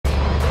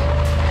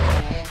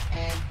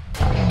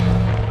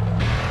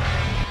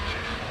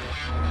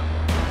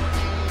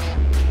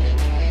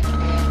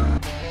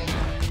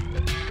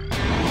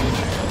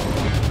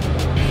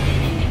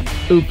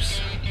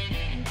Oops.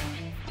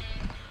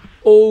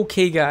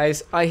 Okay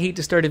guys, I hate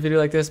to start a video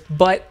like this,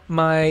 but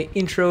my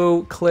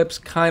intro clips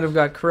kind of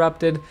got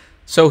corrupted,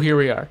 so here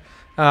we are.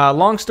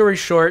 Long story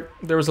short,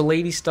 there was a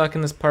lady stuck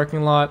in this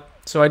parking lot,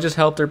 so I just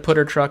helped her put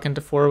her truck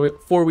into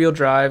four-wheel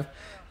drive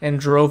and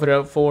drove it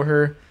out for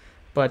her.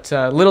 But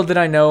little did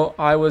I know,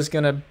 I was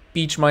gonna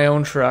beach my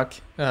own truck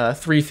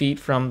 3 feet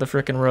from the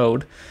frickin'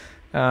 road.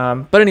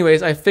 But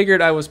anyways, I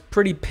figured I was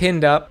pretty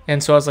pinned up,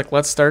 and so I was like,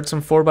 let's start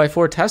some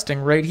 4x4 testing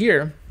right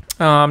here.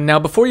 Now,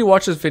 before you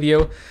watch this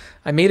video,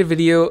 I made a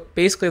video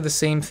basically of the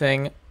same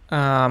thing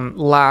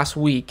last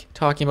week,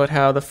 talking about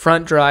how the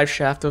front drive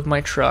shaft of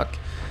my truck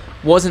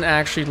wasn't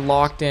actually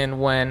locked in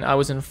when I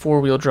was in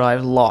four-wheel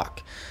drive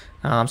lock.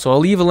 So I'll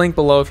leave a link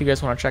below if you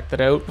guys want to check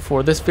that out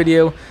before this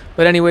video.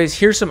 But anyways,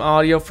 here's some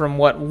audio from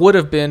what would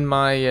have been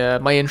my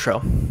my intro.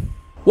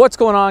 What's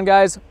going on,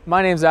 guys?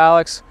 My name's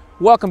Alex.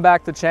 Welcome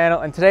back to the channel,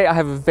 and today I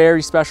have a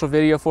very special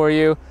video for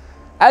you.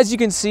 As you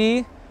can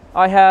see,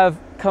 I have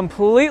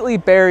completely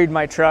buried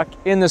my truck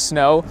in the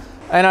snow.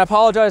 And I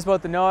apologize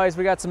about the noise.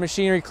 We got some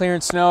machinery clearing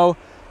snow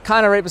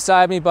kind of right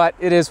beside me, but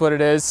it is what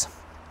it is.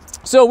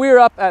 So we were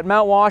up at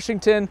Mount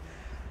Washington,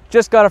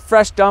 just got a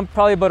fresh dump,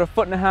 probably about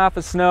 1.5 feet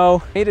of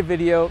snow. Made a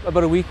video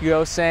about a week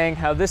ago saying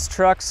how this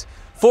truck's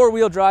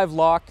four-wheel drive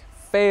lock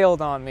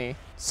failed on me.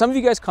 Some of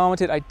you guys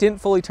commented I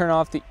didn't fully turn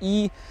off the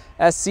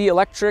ESC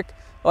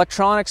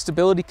electronic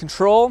stability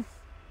control,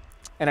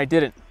 and I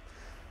didn't.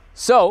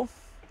 So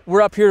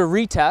we're up here to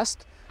retest.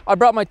 I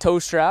brought my tow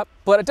strap,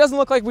 but it doesn't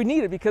look like we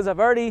need it because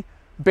I've already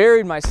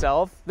buried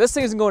myself. This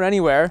thing isn't going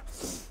anywhere.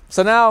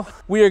 So now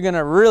we are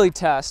gonna really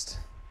test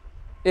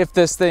if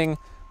this thing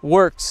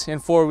works in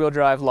four-wheel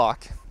drive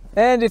lock.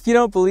 And if you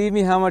don't believe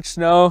me how much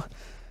snow,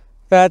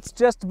 that's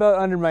just about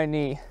under my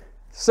knee.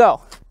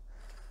 So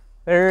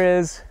there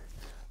is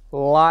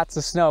lots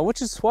of snow,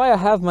 which is why I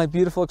have my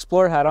beautiful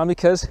Explorer hat on,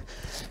 because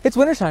it's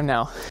wintertime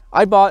now.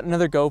 I bought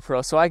another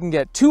GoPro so I can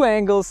get 2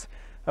 angles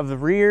of the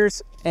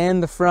rears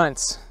and the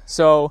fronts.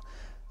 So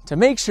to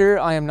make sure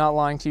I am not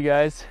lying to you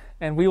guys,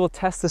 and we will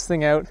test this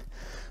thing out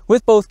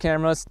with both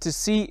cameras to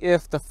see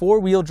if the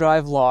four-wheel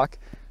drive lock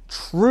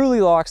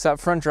truly locks that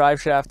front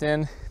drive shaft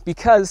in,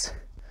 because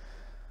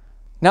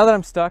now that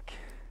I'm stuck,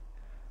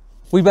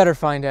 we better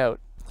find out.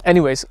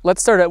 Anyways,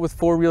 let's start out with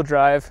four-wheel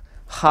drive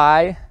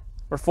high,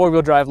 or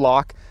four-wheel drive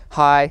lock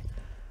high.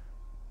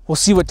 We'll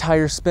see what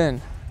tires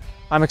spin.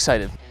 I'm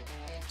excited.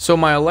 So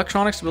my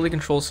electronic stability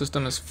control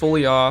system is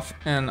fully off,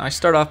 and I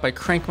start off by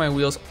cranking my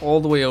wheels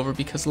all the way over,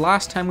 because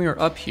last time we were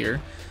up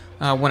here,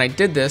 when I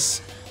did this,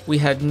 we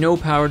had no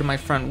power to my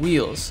front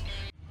wheels.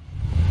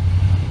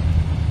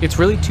 It's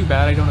really too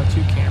bad I don't have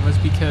 2 cameras,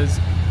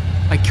 because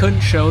I couldn't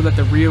show that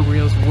the rear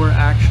wheels were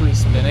actually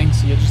spinning,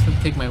 so you just have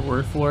to take my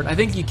word for it. I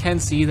think you can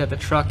see that the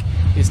truck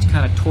is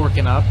kind of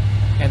torquing up,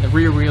 and the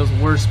rear wheels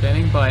were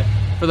spinning, but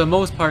for the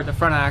most part, the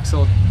front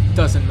axle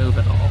doesn't move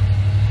at all.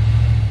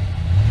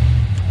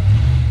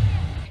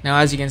 Now,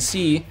 as you can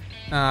see,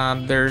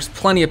 there's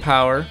plenty of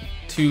power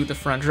to the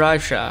front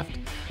drive shaft.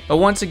 But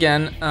once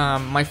again,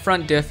 my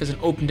front diff is an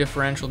open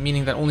differential,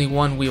 meaning that only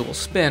one wheel will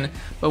spin.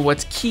 But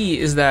what's key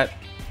is that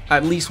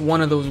at least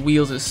one of those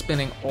wheels is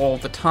spinning all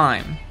the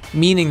time,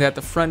 meaning that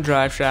the front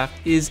drive shaft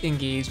is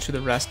engaged to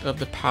the rest of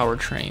the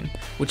powertrain,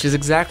 which is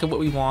exactly what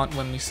we want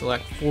when we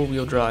select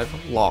four-wheel drive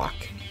lock.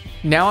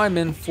 Now I'm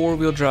in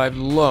four-wheel drive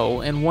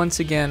low, and once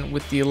again,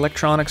 with the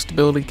electronic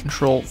stability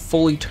control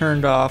fully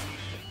turned off,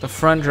 the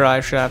front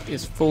drive shaft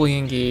is fully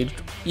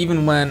engaged,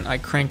 even when I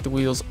crank the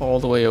wheels all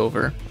the way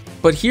over.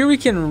 But here we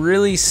can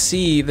really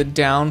see the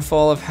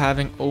downfall of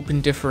having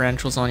open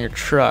differentials on your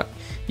truck.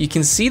 You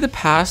can see the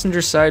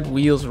passenger side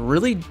wheels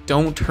really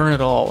don't turn at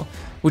all,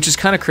 which is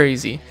kind of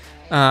crazy.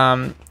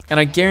 And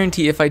I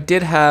guarantee if I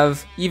did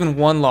have even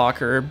one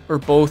locker or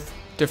both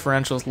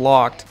differentials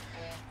locked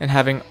and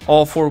having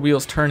all 4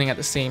 wheels turning at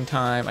the same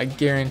time, I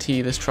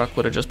guarantee this truck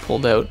would have just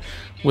pulled out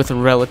with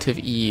relative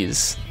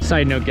ease.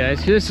 Side note,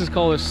 guys, this is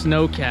called a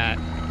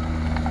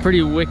Snowcat.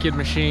 Pretty wicked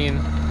machine.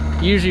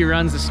 Usually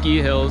runs the ski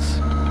hills,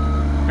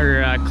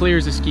 or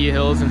clears the ski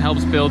hills and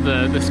helps build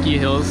the ski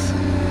hills.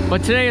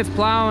 But today it's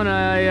plowing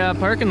a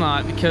parking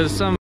lot because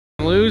some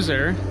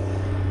loser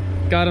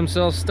got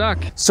himself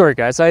stuck. Sorry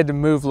guys, I had to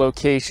move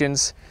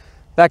locations.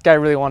 That guy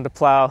really wanted to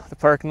plow the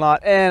parking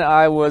lot, and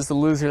I was the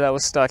loser that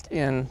was stuck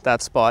in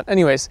that spot.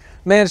 Anyways,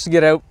 managed to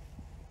get out.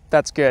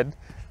 That's good.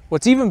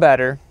 What's even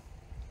better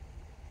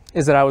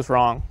is that I was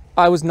wrong.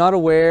 I was not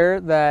aware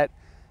that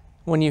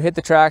when you hit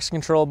the traction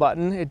control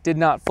button, it did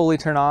not fully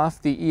turn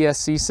off the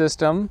ESC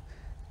system.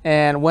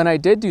 And when I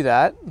did do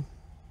that,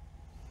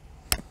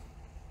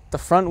 the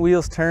front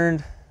wheels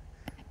turned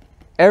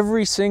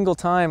every single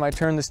time I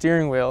turned the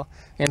steering wheel,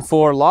 in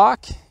 4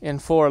 lock, in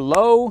 4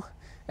 low,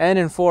 and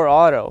in 4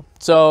 auto.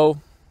 So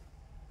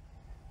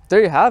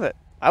there you have it.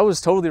 I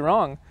was totally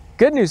wrong.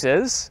 Good news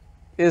is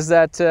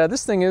that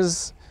this thing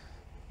is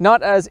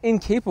not as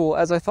incapable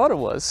as I thought it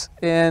was.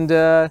 And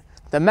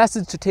the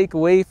message to take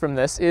away from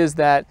this is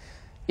that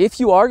if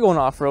you are going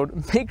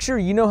off-road, make sure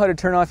you know how to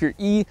turn off your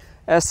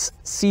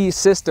ESC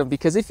system,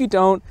 because if you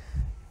don't,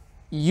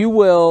 you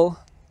will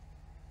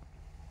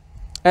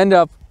end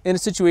up in a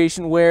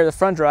situation where the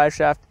front drive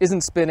shaft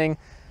isn't spinning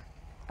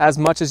as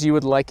much as you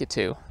would like it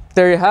to.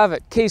 There you have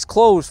it. Case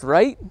closed,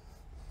 right?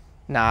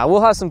 Nah,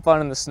 we'll have some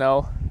fun in the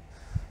snow.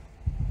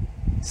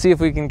 See if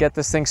we can get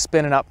this thing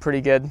spinning up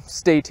pretty good.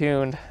 Stay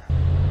tuned.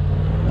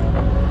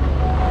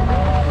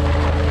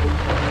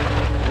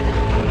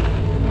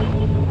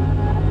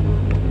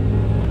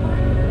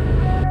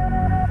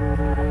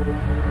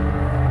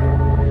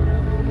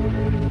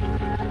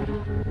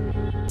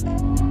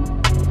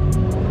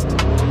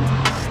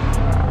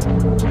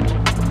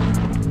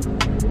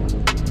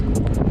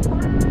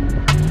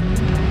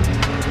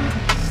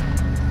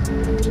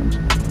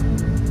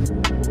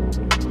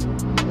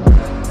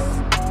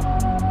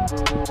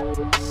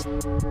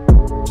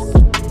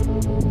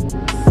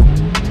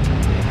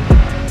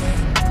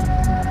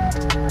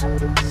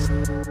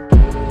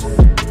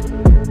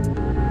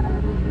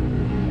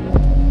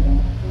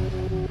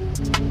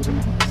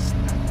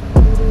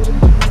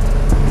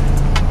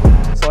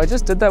 I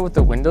just did that with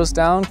the windows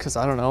down because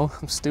I don't know,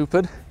 I'm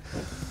stupid.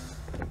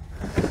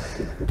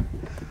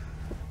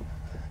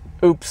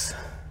 Oops.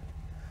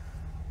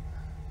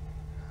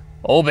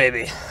 Oh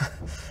baby.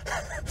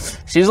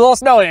 She's a little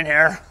snowy in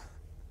here.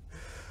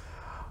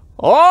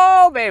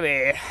 Oh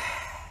baby.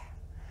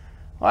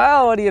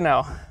 Well, what do you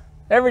know?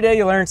 Every day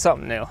you learn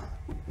something new.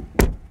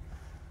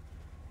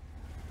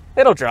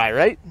 It'll dry,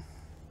 right?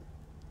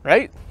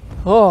 Right?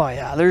 Oh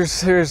yeah,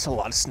 there's a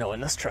lot of snow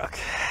in this truck.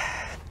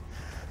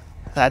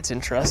 That's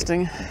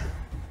interesting.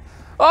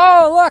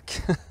 Oh,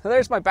 look!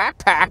 There's my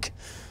backpack.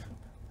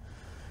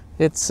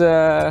 It's,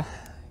 yeah,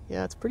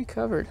 it's pretty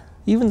covered.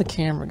 Even the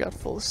camera got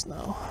full of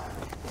snow.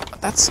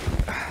 That's...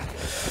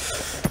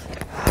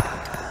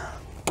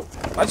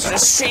 Let's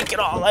just shake it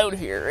all out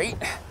here, right?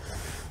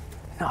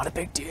 Not a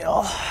big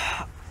deal.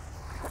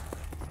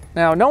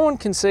 Now, no one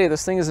can say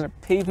this thing isn't a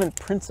pavement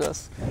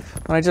princess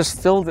when I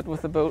just filled it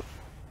with about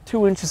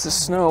 2 inches of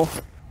snow.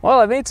 Well,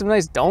 I made some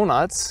nice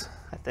donuts,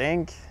 I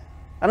think.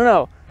 I don't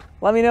know.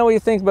 Let me know what you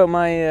think about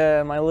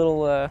my my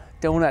little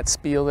donut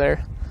spiel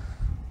there.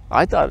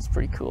 I thought it was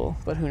pretty cool,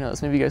 but who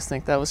knows? Maybe you guys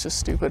think that was just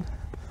stupid.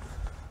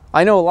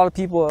 I know a lot of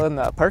people in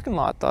the parking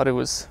lot thought it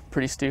was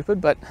pretty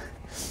stupid, but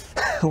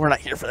we're not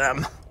here for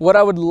them. What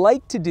I would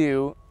like to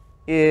do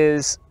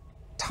is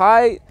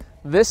tie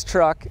this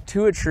truck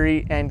to a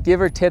tree and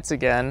give her tits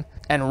again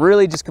and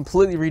really just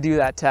completely redo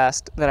that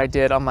test that I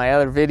did on my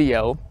other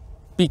video,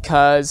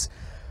 because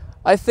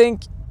I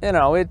think, you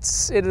know,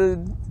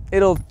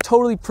 it'll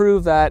totally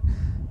prove that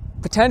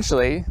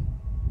potentially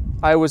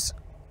I was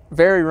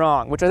very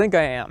wrong, which I think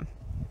I am.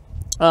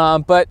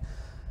 But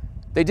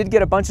they did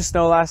get a bunch of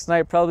snow last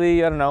night,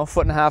 probably, I don't know,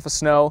 1.5 feet of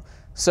snow.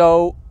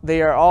 So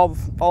they are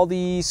all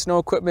the snow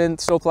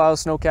equipment, snow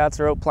plows, snow cats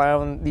are out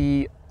plowing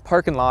the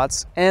parking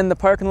lots, and the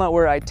parking lot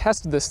where I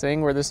tested this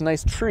thing, where there's a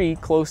nice tree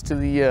close to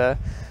the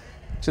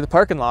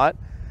parking lot,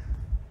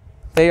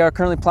 they are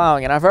currently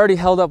plowing, and I've already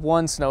held up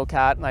one snow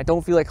cat, and I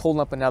don't feel like holding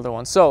up another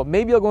one. So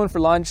maybe I'll go in for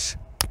lunch,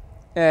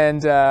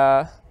 and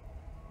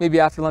maybe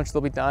after lunch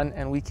they'll be done,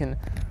 and we can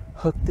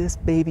hook this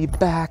baby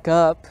back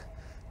up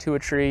to a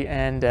tree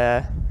and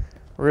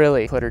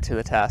really put her to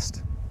the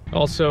test.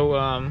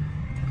 Also,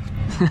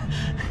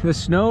 the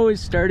snow is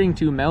starting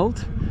to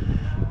melt.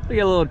 We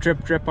got a little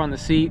drip on the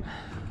seat.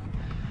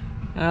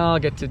 I'll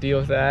get to deal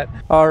with that.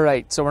 All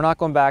right, so we're not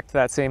going back to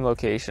that same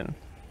location,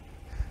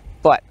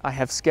 but I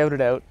have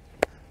scouted out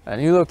a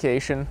new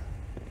location,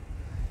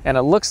 and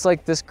it looks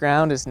like this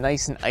ground is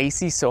nice and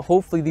icy, so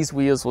hopefully these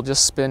wheels will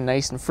just spin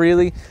nice and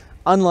freely,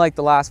 unlike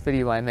the last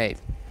video I made.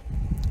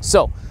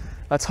 So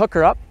let's hook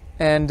her up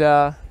and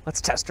let's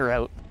test her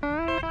out.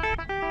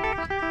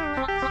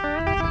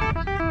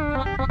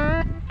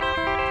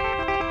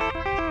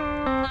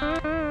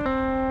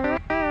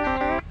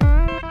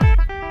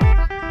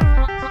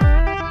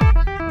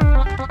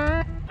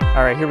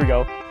 All right, here we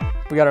go.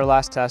 We got our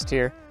last test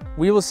here.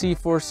 We will see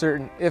for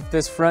certain if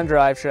this front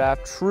drive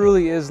shaft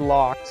truly is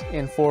locked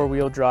in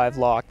 4-wheel drive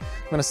lock.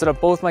 I'm gonna set up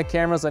both my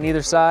cameras on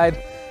either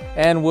side,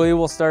 and we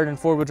will start in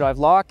 4-wheel drive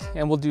lock,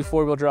 and we'll do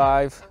 4-wheel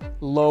drive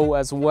low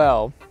as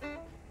well.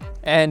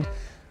 And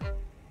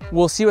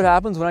we'll see what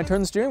happens when I turn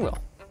the steering wheel.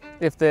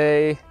 If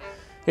the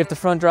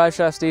front drive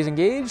shaft stays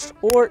engaged,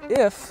 or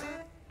if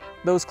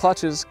those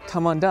clutches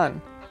come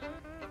undone.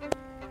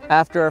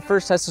 After our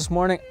first test this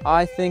morning,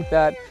 I think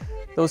that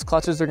those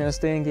clutches are gonna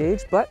stay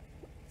engaged, but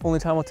only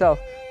time will tell.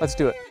 Let's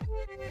do it.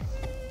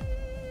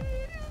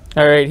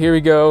 All right, here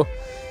we go.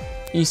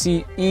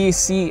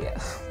 EC,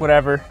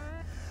 whatever.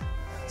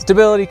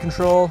 Stability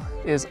control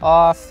is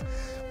off.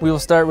 We will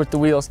start with the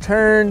wheels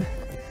turned.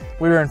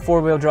 We're in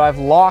 4-wheel drive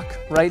lock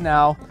right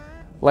now.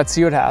 Let's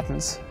see what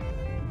happens.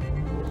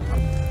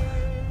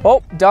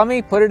 Oh,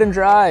 dummy, put it in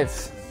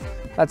drive.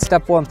 That's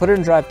step 1, put it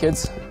in drive,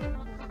 kids.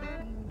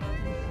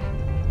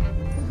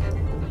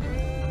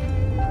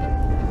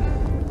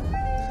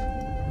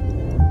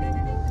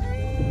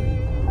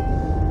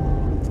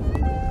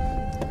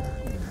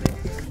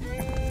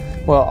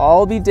 Well,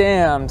 I'll be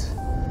damned.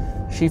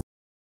 She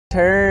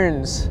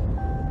turns.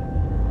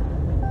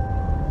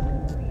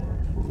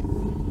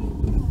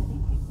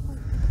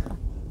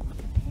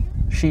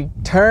 she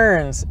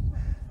turns.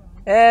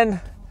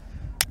 And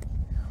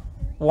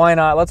why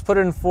not? Let's put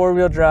it in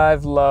 4-wheel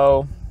drive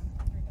low.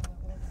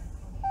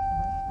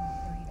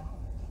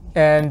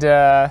 And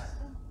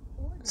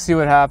see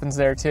what happens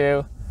there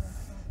too.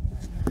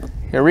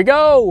 Here we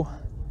go.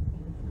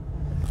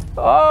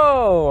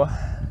 Oh,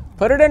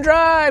 put it in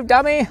drive,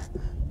 dummy.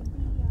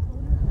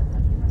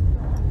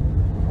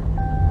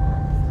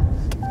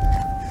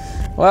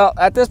 Well,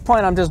 at this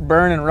point, I'm just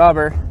burning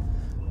rubber.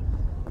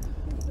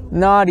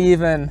 Not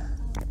even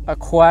a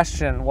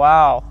question.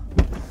 Wow,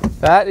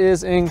 that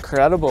is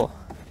incredible.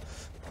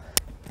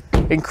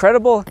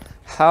 Incredible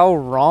how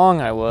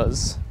wrong I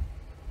was.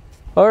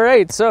 All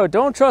right, so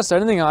don't trust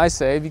anything I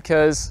say,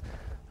 because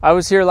I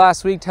was here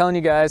last week telling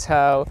you guys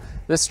how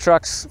this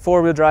truck's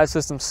 4-wheel drive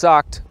system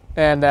sucked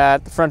and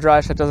that the front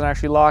drive shaft doesn't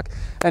actually lock.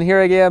 And here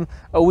I am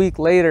a week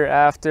later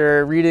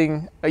after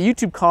reading a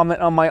YouTube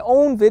comment on my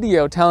own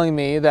video telling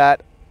me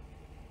that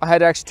I had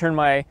to actually turn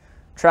my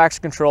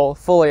traction control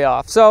fully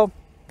off. So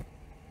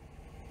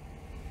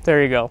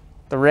there you go.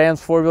 The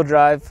Ram's 4-wheel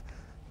drive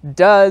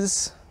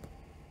does,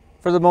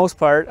 for the most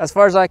part, as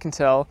far as I can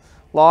tell,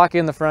 lock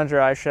in the front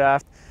drive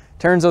shaft,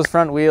 turns those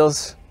front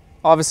wheels.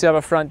 Obviously I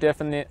have a front diff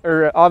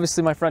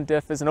obviously my front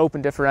diff is an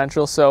open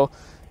differential, so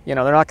you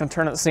know they're not going to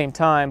turn at the same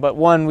time, but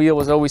one wheel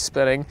was always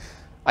spinning.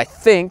 I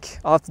think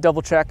I'll have to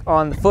double check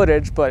on the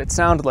footage, but it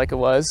sounded like it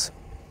was.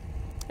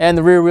 And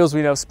the rear wheels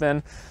we know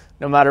spin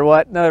no matter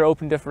what. Another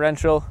open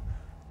differential.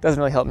 Doesn't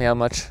really help me out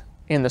much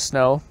in the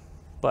snow,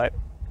 but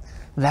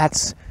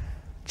that's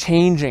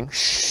changing.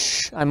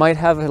 Shh, I might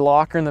have a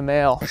locker in the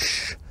mail.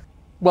 Shh.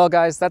 Well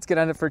guys, that's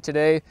gonna end it for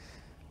today.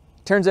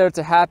 Turns out it's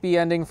a happy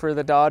ending for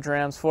the Dodge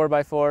Ram's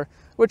 4x4,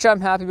 which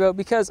I'm happy about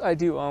because I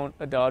do own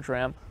a Dodge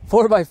Ram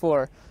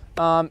 4x4.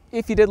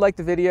 If you did like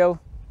the video,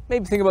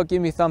 maybe think about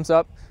giving me a thumbs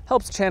up.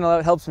 Helps the channel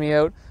out, helps me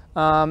out.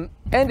 And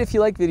if you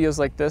like videos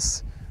like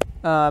this,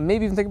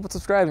 maybe even think about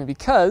subscribing,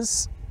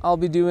 because I'll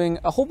be doing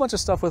a whole bunch of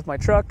stuff with my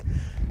truck,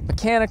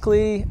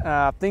 mechanically,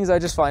 things I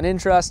just find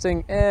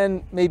interesting,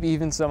 and maybe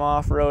even some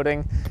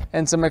off-roading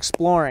and some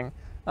exploring.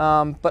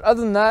 But other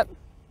than that,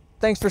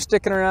 thanks for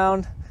sticking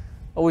around.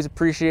 Always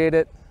appreciate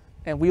it,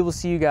 and we will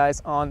see you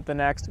guys on the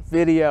next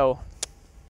video.